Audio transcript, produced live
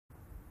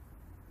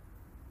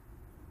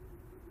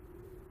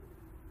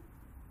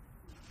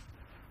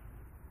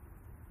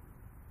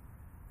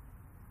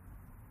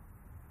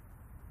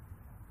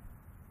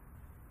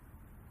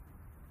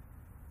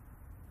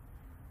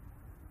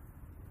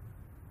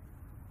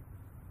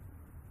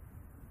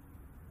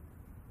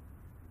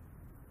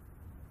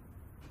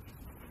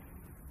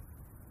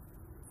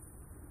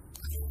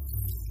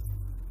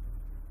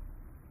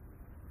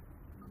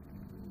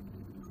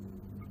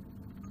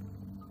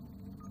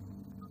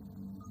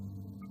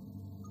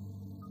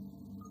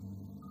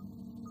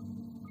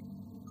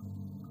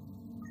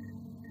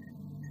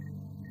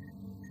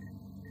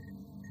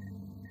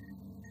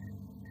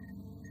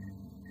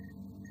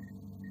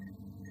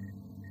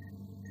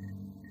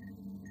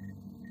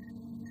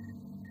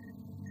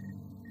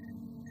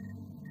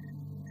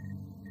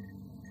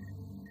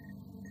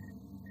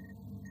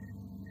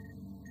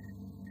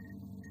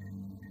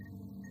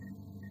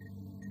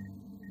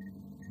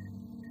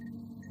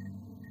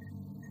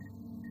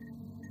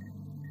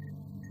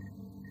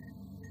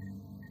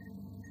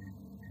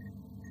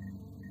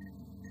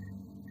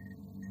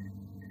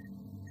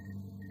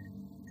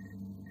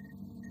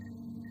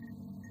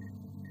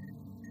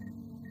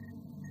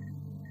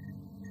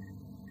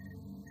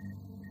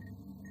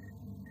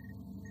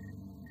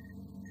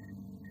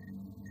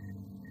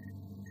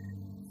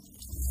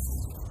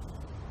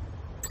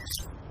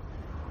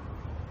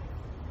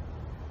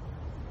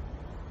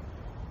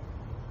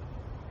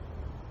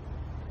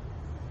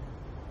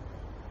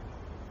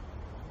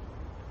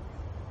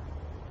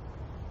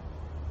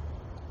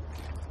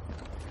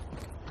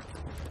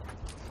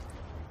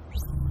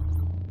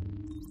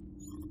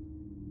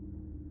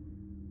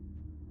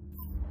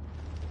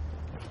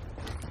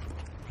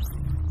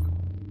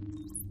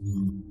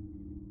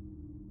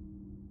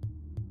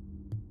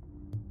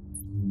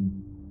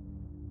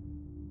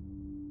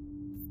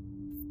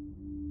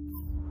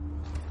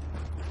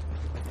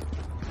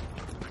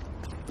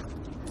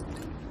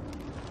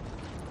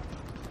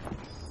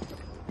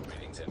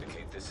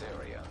this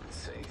area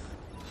safe.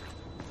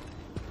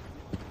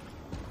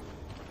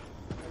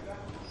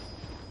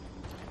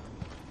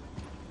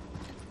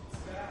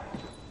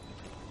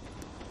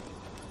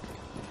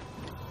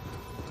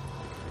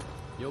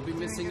 You'll be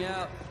missing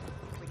out.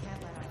 We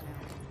can't let our know.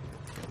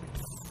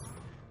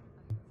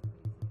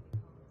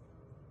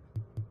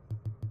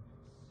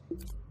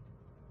 Keep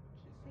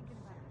thinking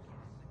about our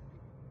cat.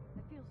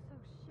 It feels so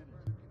shitty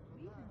just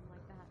leaving him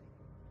like that.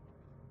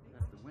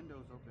 Left the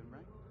windows open,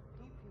 right?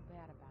 Don't feel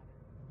bad about it.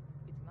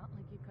 It's not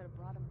like you could have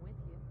brought him with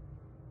you.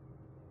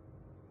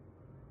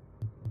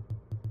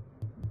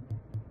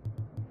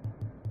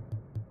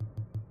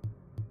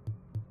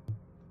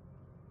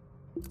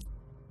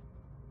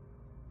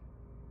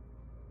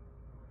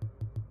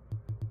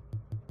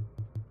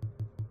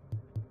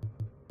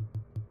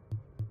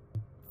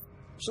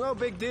 It's no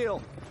big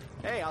deal.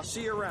 Hey, I'll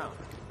see you around.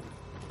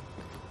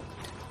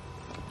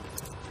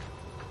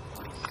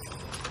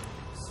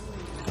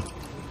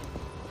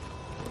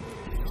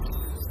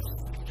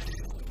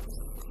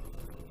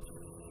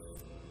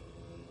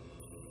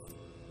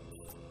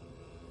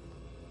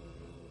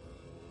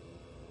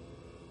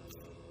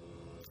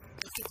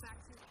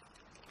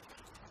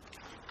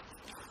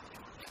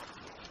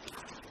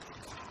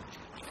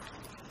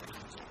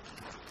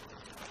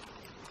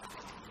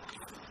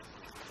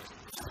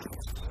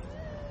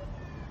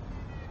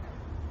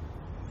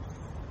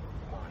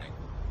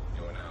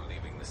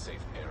 The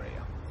safe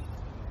area.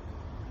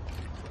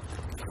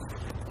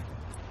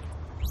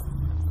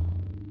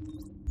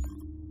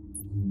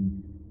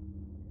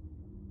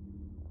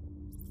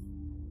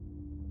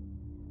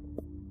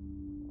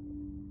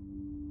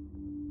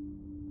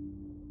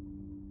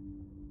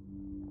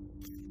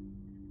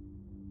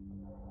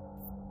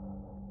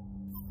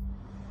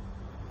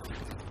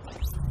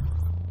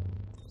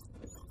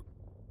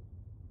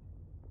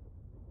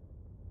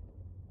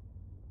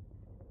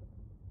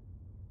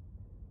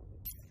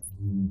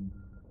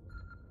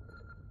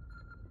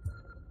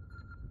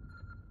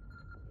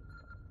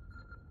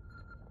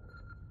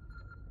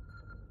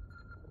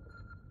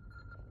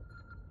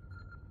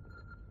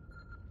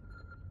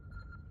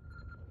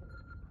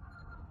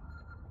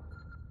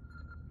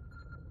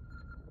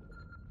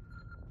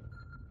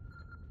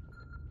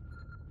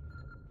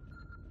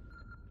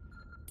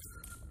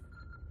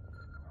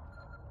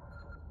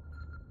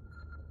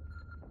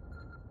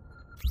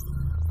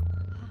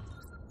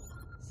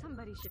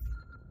 Somebody should...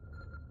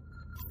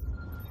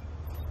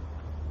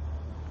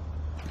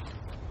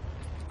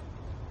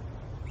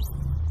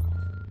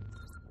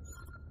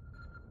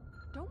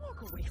 Don't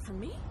walk away from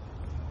me.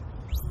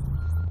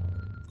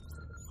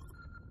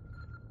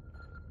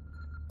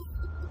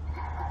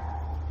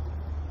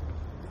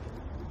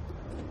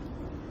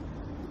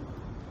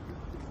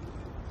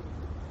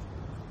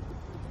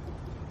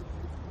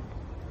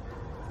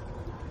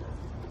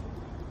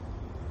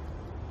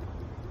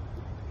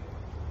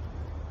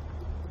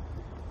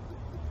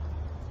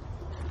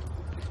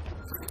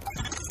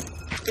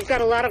 We've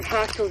got a lot of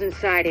hostiles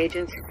inside,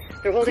 agents.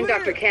 They're holding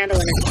Dr. Candle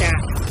and his staff.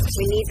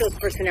 We need those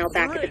personnel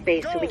back at the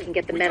base so we can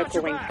get the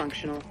medical wing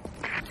functional.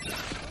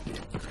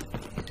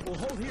 We'll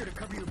hold here to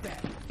cover your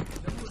back.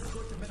 Then we'll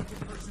escort the medical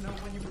personnel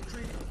when you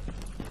retreat.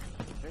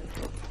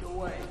 Get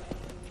away.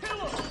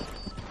 Kill him!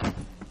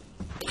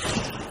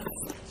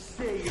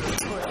 Say your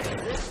prayer.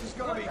 This is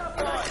gonna be fun.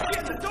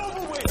 Get the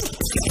over with!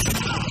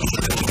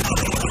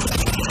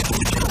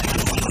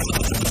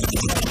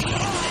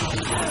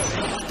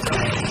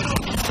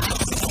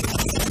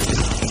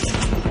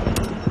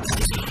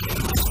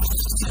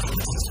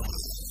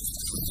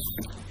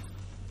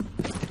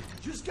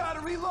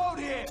 Reload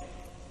here!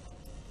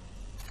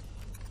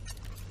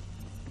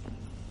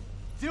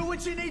 Do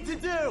what you need to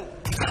do!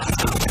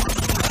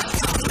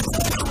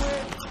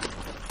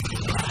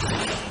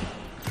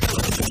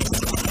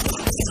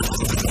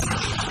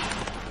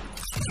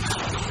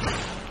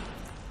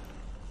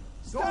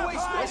 Don't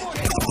waste no more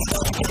time!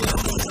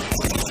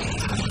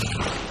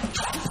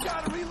 Just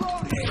gotta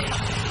reload here!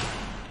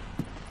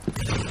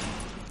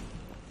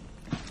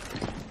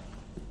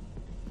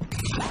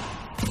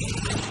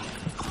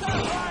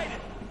 Stop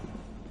hiding!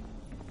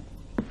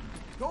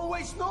 Don't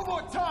waste no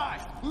more time!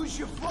 Lose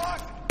your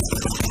block!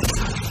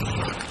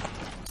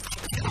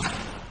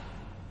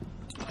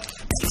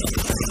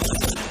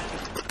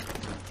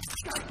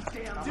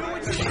 Goddamn, do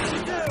what you need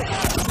to do!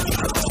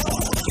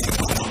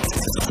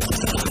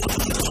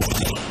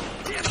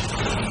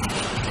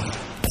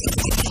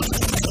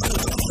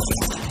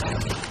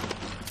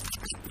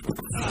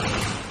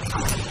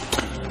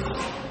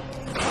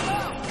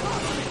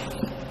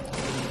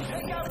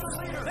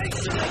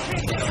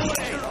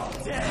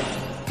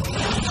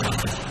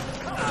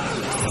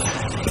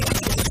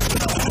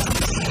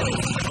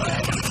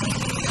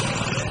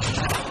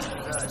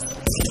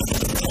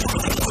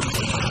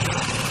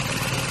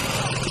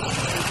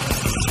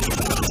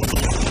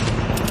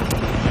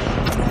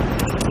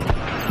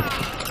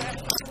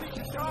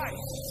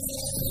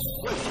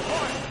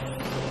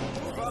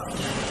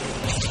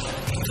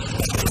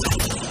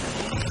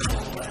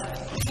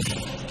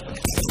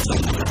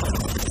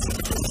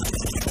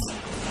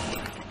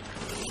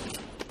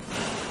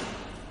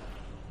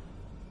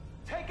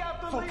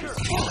 Couldn't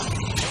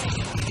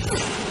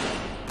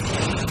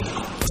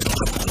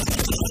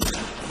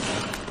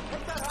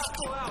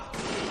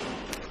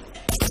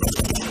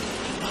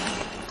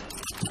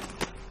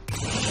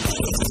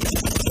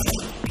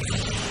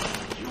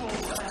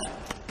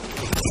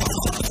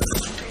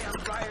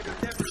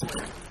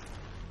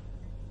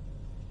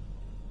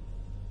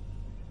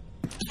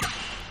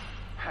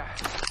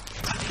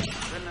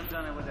have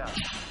done it without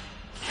you.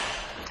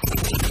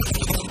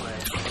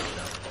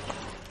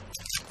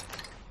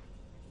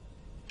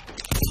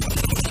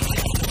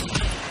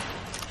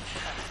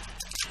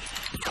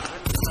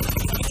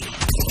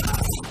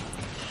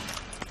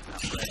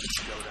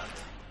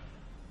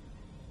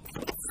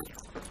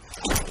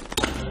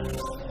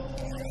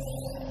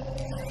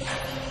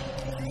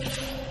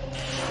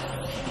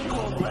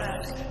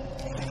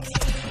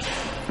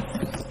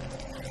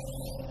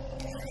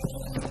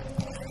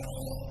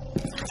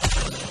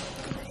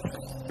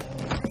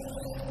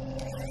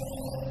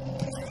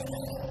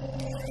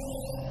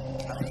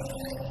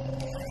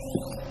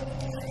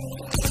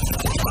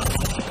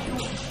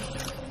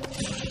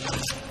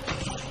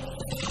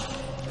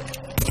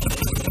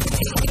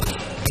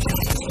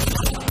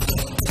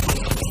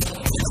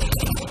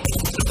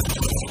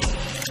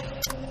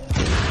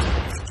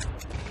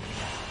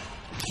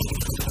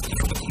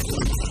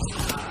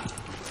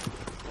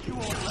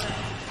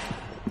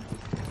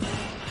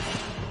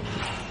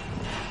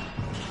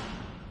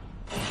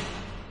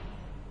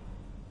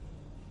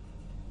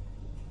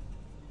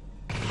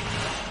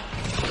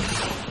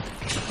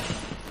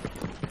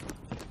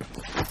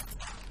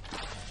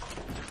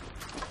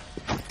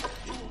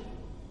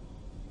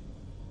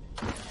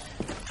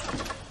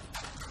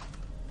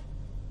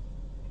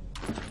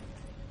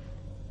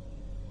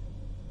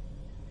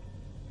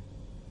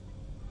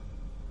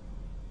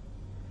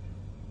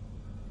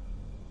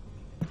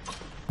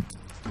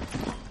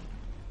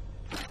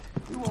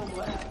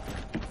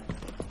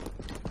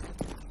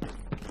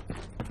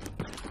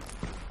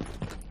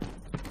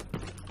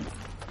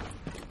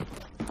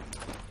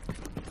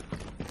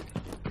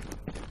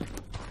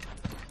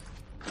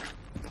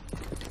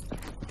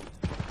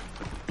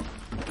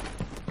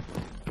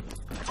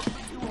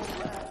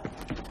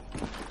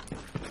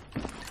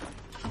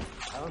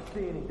 I don't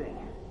see anything.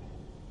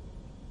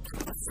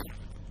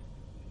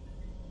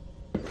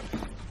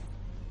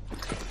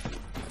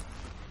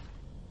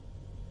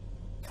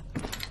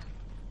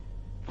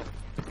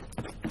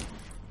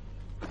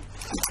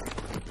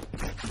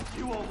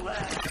 You won't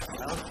last.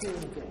 I don't see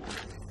anything.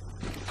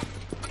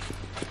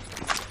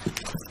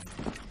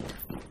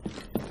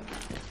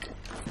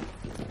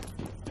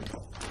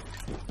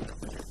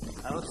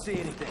 I don't see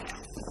anything.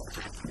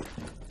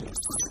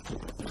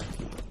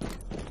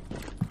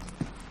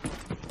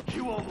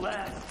 You won't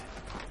last.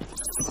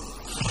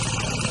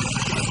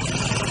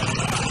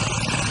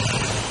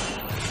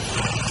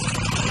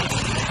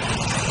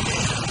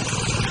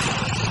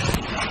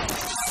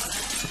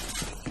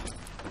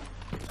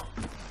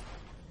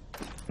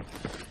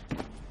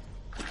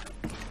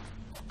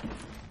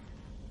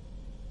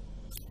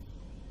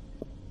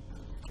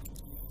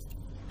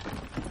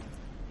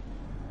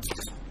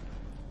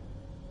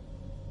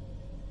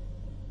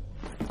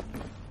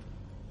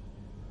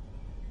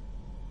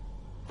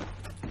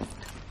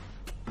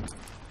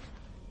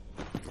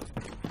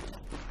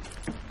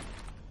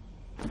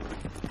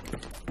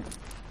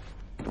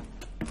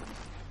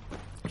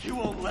 You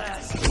won't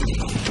last.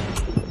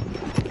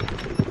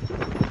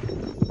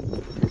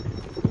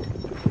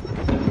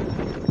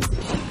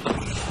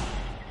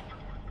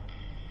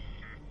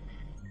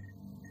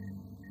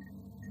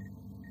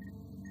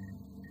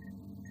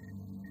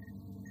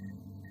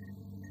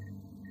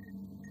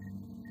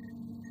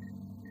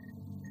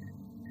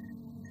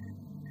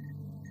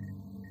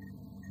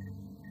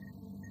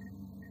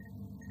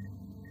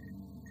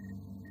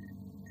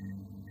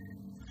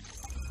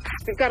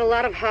 We've got a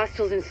lot of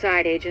hostiles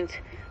inside, agents.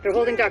 They're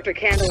holding Dr.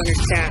 Candle and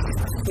her staff.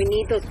 We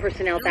need those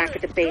personnel back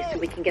at the base so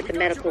we can get the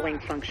medical wing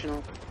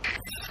functional.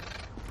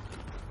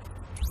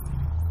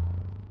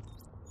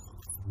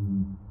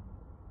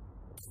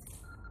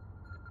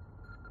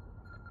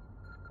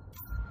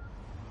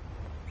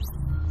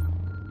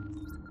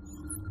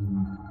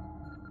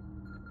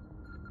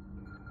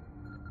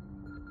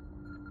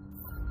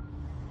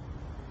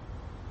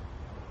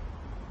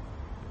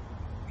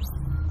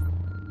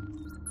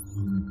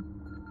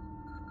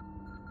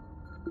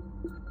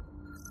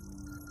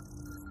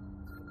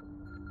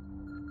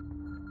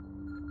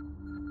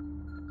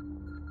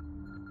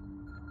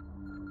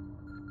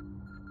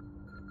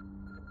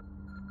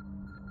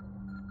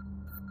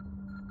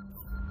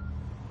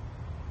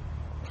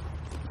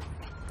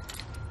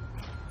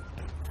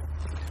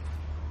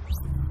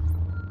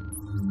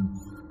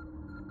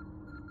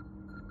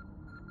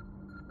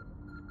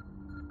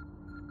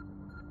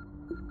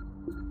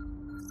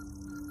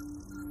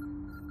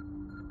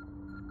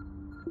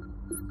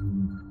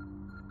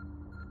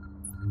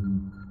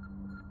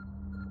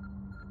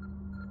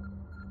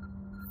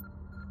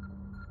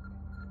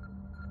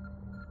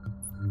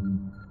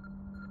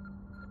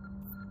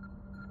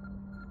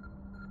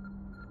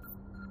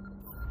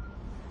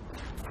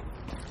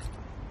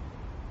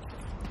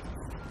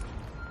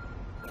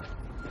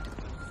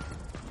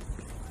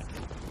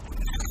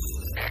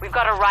 We've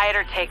got a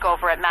rioter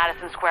takeover at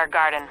Madison Square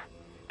Garden.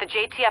 The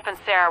JTF and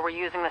Sarah were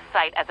using the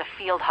site as a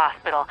field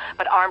hospital,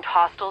 but armed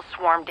hostiles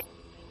swarmed in.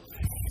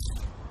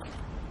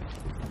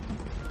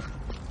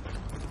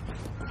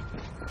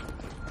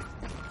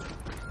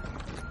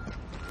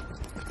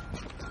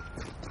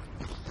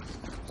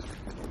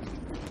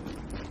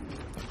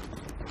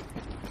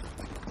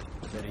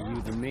 Better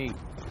you than me.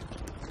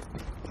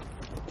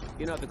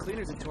 You know, if the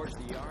cleaners had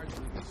torched the yards,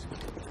 we'd be screwed.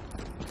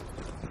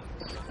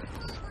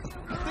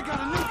 They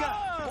got a new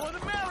guy! More the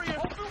merrier!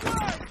 Open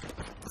wide!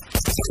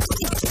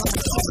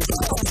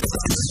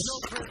 No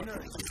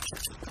prisoners.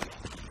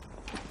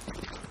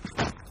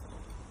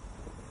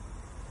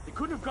 They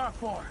couldn't have gone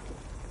far.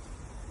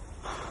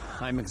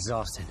 I'm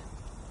exhausted.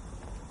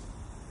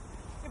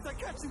 If they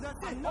catch you,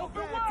 that's it!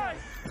 Open wide!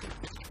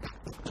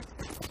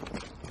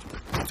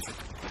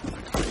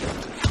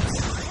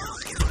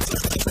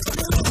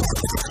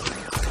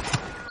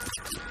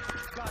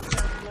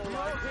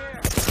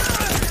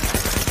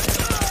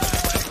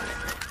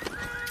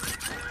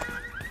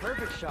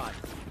 Perfect shot.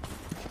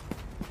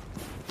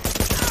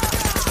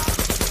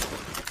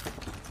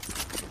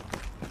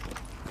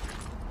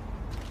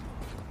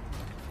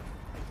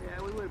 Yeah,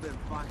 we would have been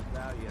fine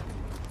without you.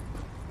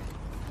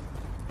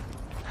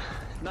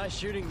 Nice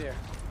shooting there.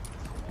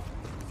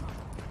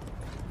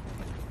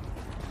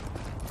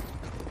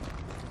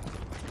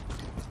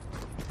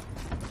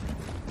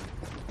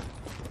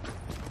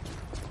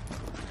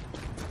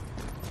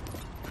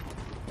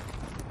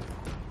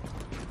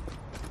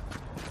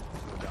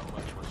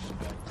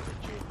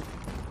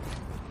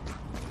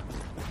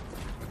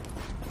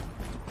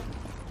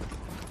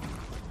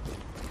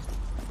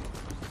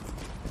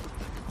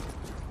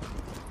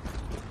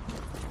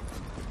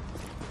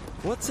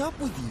 What's up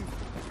with you?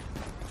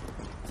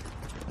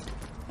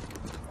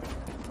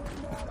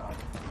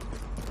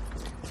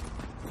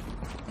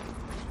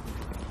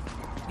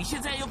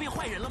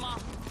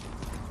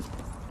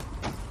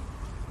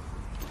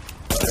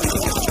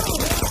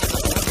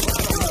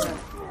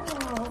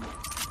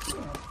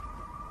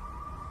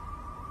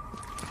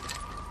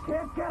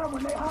 Can't get them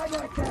when they hide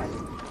like that!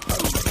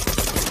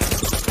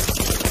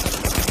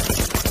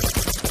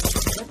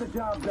 Get the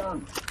job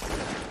done.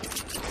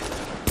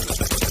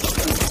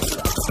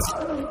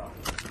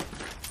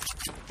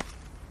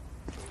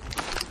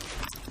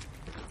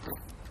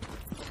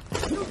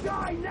 You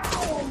die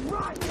now or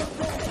rot in your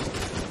bed!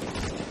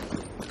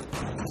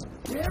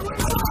 Here we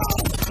go!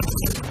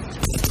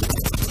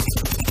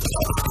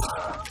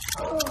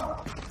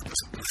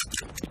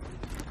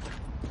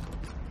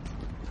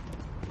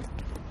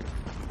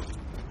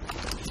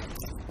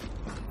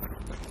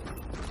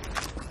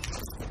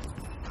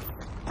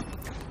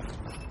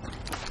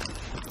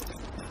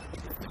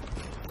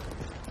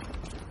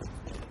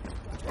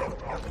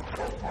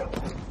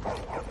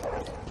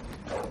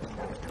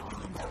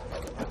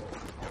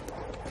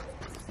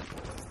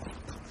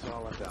 It's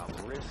all about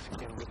risk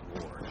and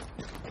reward.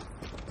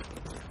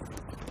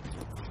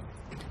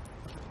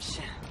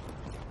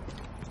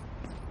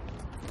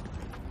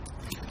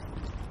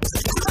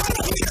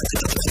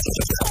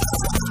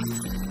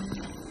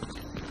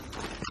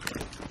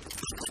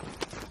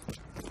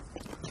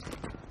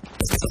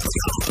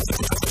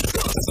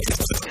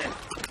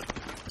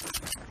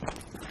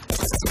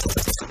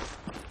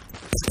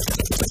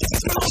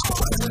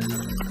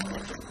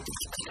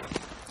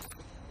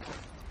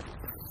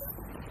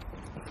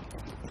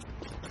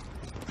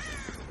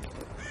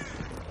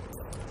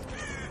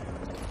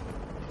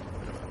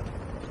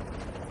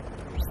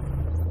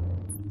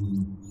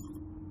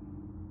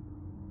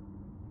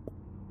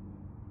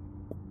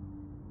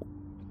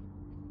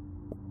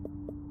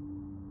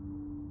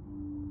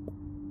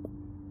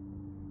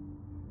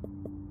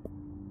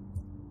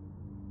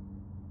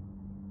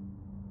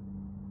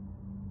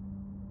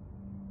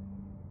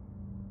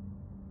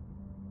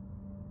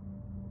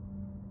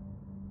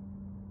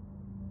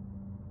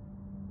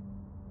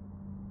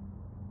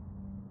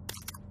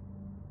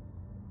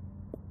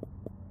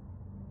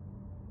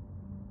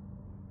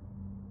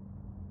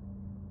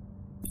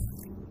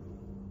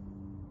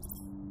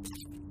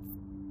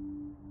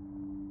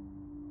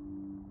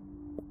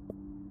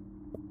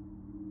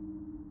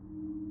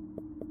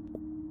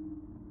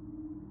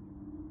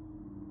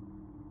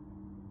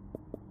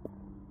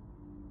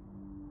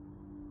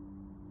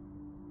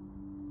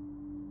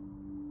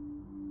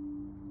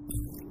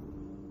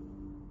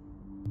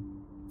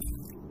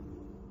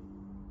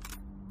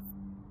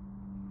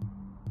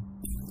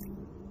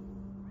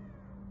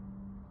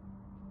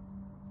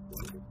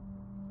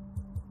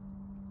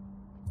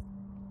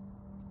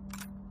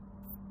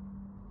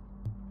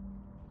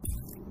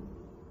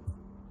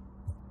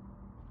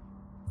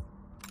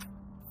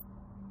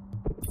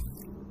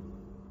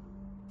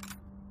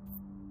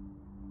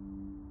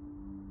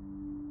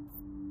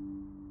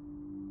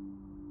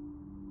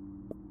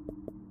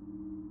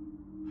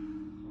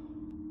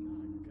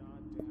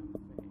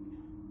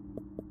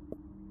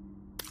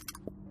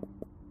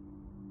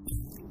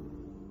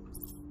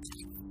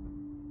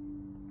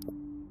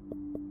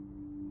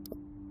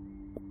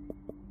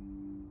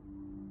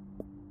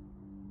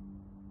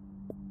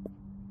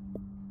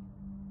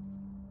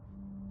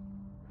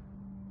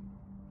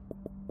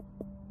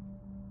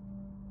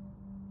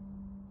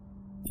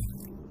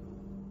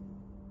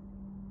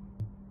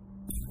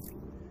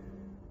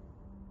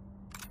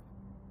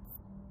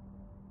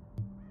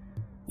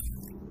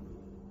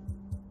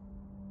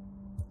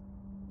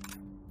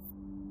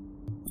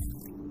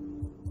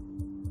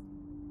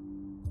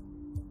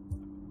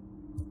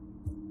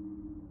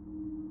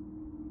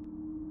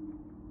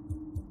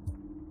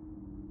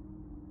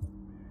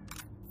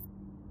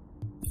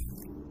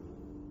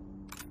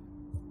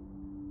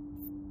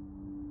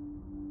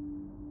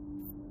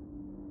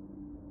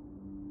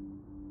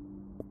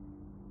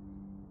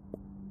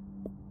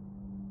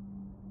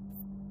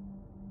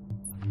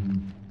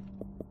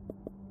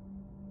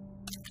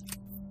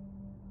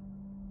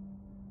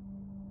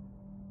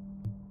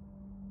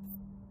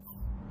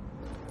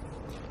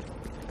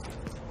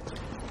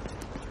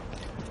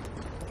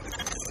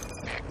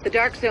 The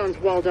dark zone's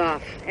walled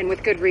off, and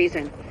with good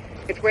reason.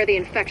 It's where the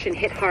infection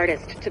hit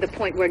hardest, to the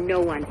point where no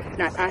one,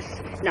 not us,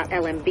 not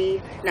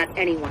LMB, not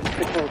anyone,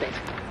 could hold it.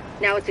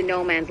 Now it's a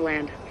no man's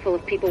land, full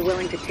of people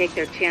willing to take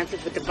their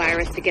chances with the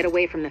virus to get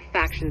away from the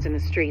factions in the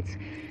streets.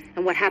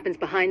 And what happens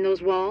behind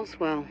those walls,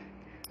 well,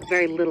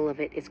 very little of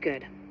it is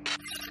good.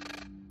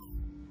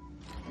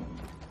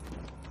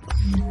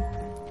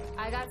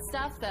 I got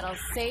stuff that'll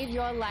save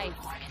your life.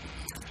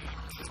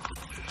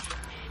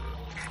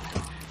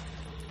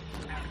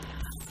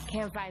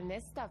 Can't find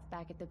this stuff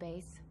back at the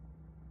base.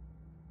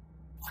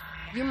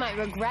 You might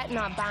regret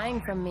not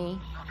buying from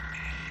me.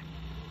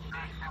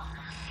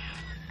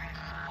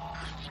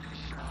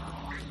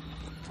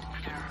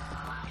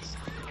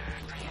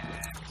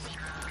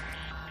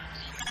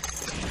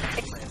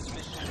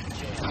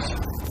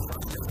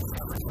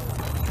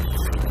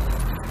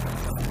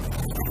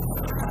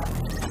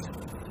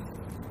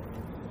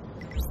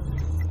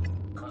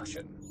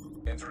 Caution.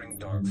 Entering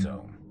dark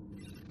zone.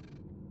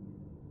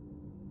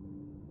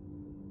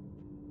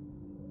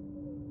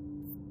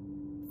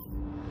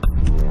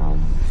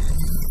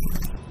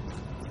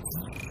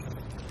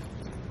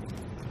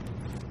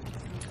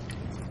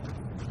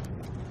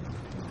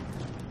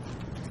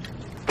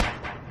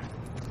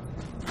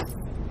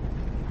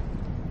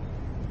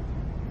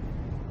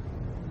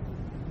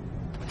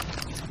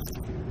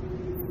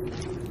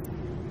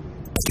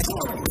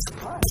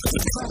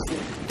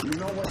 You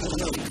know what to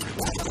do.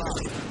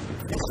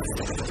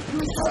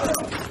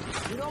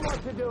 You know what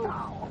to do.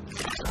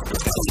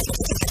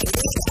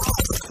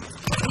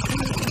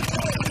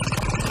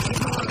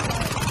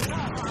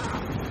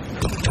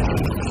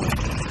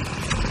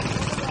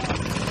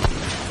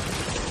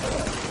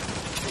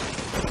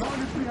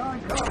 Target's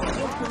behind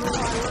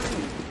cover.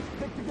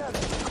 Stick together.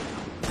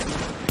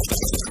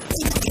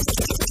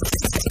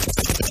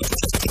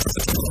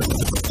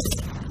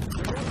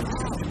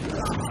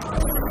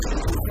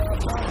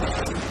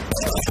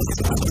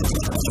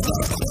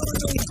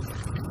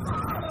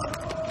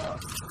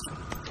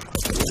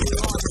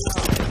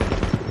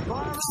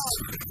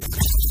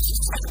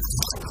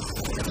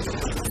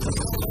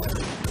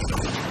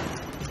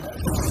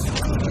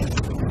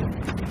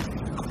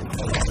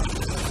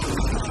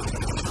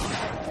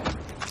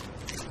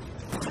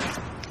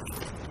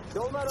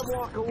 Don't let him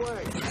walk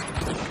away.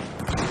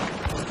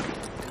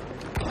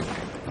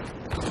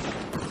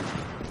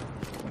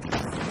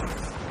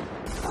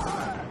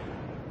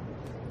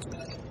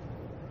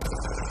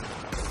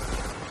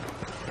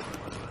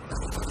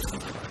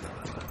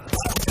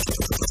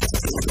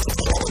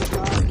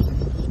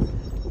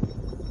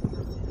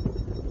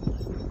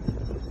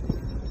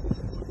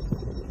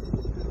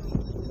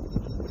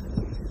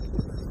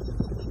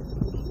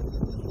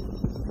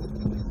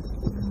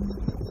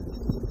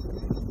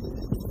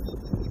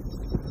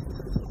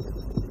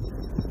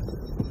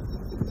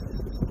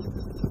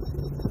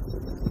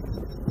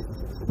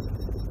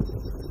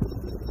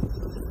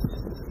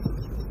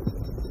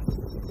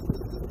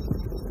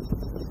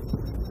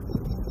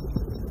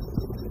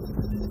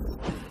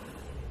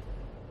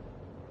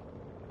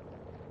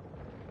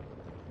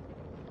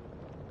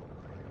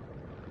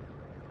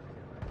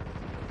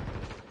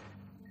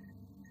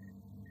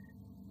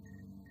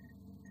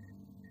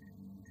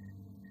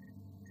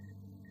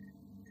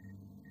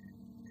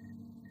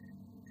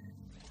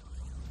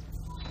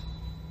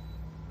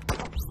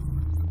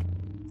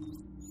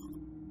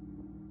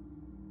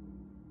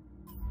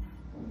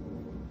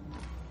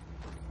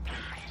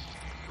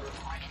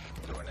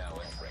 You're now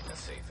entering a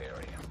safe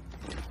area.